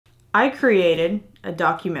I created a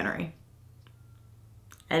documentary,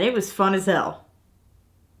 and it was fun as hell.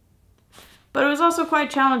 But it was also quite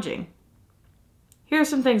challenging. Here are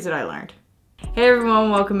some things that I learned. Hey everyone,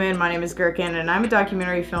 welcome in. My name is Gerken, and I'm a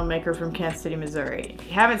documentary filmmaker from Kansas City, Missouri. If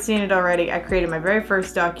you haven't seen it already, I created my very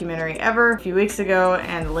first documentary ever a few weeks ago,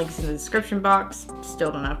 and the link's in the description box.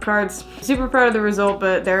 Still don't have cards. Super proud of the result,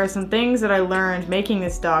 but there are some things that I learned making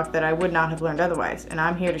this doc that I would not have learned otherwise, and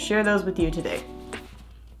I'm here to share those with you today.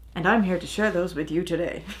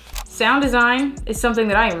 Sound design is something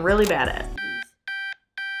that I am really bad at.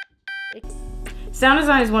 Sound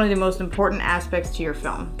design is one of the most important aspects to your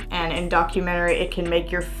film, and in documentary it can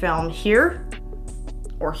make your film here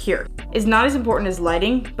or here. It's not as important as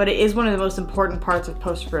lighting, but it is one of the most important parts of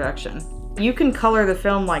post-production. You can color the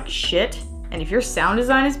film like shit, and if your sound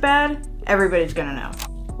design is bad, everybody's gonna know.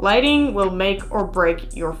 Lighting will make or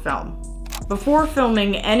break your film. Before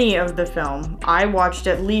filming any of the film, I watched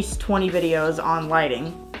at least 20 videos on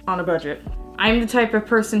lighting on a budget. I'm the type of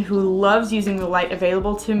person who loves using the light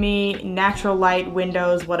available to me, natural light,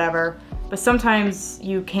 windows, whatever, but sometimes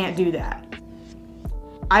you can't do that.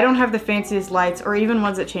 I don't have the fanciest lights or even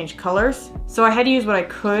ones that change colors, so I had to use what I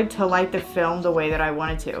could to light the film the way that I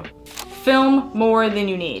wanted to. Film more than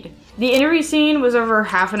you need. The interview scene was over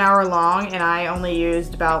half an hour long, and I only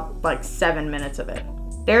used about like 7 minutes of it.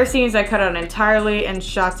 There are scenes I cut out entirely and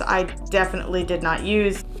shots I definitely did not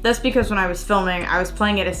use. That's because when I was filming, I was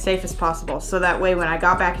playing it as safe as possible, so that way when I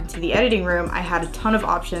got back into the editing room, I had a ton of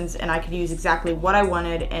options and I could use exactly what I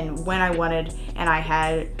wanted and when I wanted, and I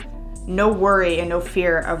had no worry and no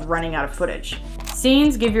fear of running out of footage.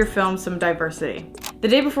 Scenes give your film some diversity. The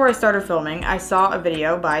day before I started filming, I saw a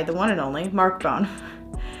video by the one and only Mark Bone,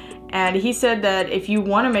 and he said that if you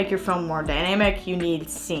want to make your film more dynamic, you need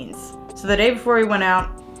scenes. So the day before we went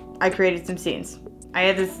out, I created some scenes. I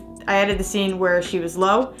added the scene where she was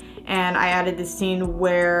low, and I added the scene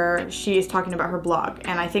where she is talking about her blog,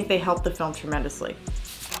 and I think they helped the film tremendously.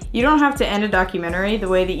 You don't have to end a documentary the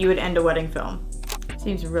way that you would end a wedding film.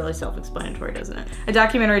 Seems really self-explanatory, doesn't it? A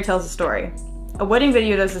documentary tells a story. A wedding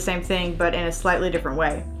video does the same thing, but in a slightly different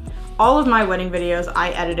way. All of my wedding videos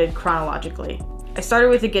I edited chronologically. I started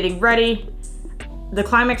with the getting ready. The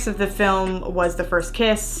climax of the film was the first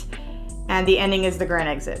kiss, and the ending is the grand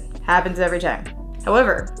exit. Happens every time.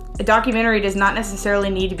 However, a documentary does not necessarily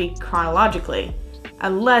need to be chronologically,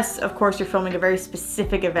 unless, of course, you're filming a very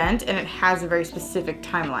specific event and it has a very specific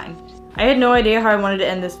timeline. I had no idea how I wanted to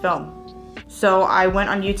end this film. So I went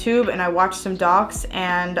on YouTube and I watched some docs,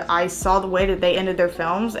 and I saw the way that they ended their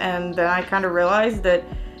films, and then I kind of realized that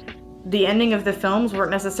the ending of the films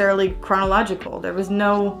weren't necessarily chronological. There was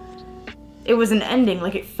no... It was an ending,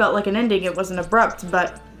 like it felt like an ending, it wasn't abrupt,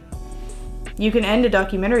 but you can end a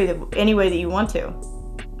documentary any way that you want to.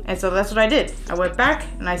 And so that's what I did. I went back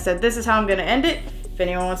and I said, this is how I'm gonna end it. If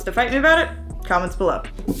anyone wants to fight me about it, comments below.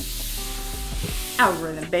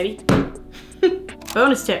 Algorithm, baby.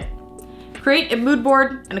 Bonus tip. Create a mood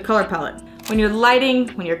board and a color palette. When you're lighting,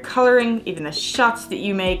 when you're coloring, even the shots that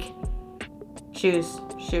you make, shoot,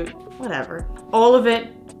 whatever. All of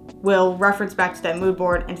it will reference back to that mood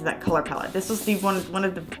board and to that color palette. This was one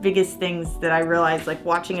of the biggest things that I realized, like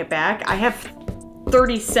watching it back. I have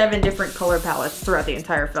 37 different color palettes throughout the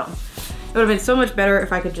entire film. It would have been so much better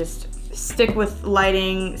if I could just stick with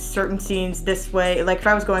lighting certain scenes this way. Like if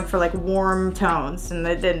I was going for like warm tones, and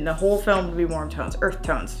then the whole film would be warm tones, earth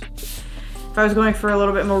tones. If I was going for a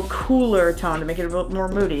little bit more cooler tone to make it a bit more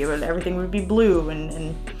moody, everything would be blue,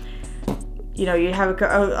 and you know, you'd have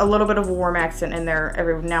a little bit of a warm accent in there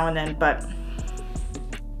every now and then, but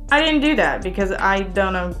I didn't do that because I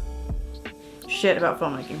don't know shit about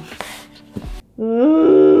filmmaking.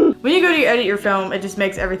 When you go to edit your film, it just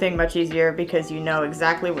makes everything much easier because you know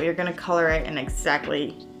exactly what you're gonna color it and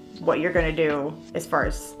exactly what you're gonna do as far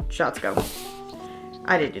as shots go.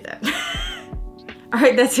 I didn't do that.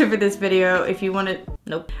 Alright, that's it for this video. If you want to...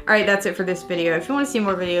 Nope. Alright, that's it for this video. If you want to see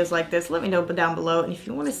more videos like this, let me know down below. And if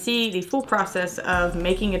you want to see the full process of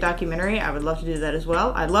making a documentary, I would love to do that as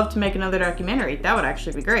well. I'd love to make another documentary. That would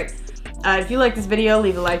actually be great. If you like this video,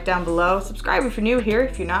 leave a like down below. Subscribe if you're new here.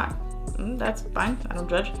 If you're not, that's fine. I don't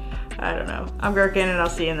judge. I don't know. I'm Gerken, and I'll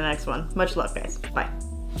see you in the next one. Much love, guys. Bye.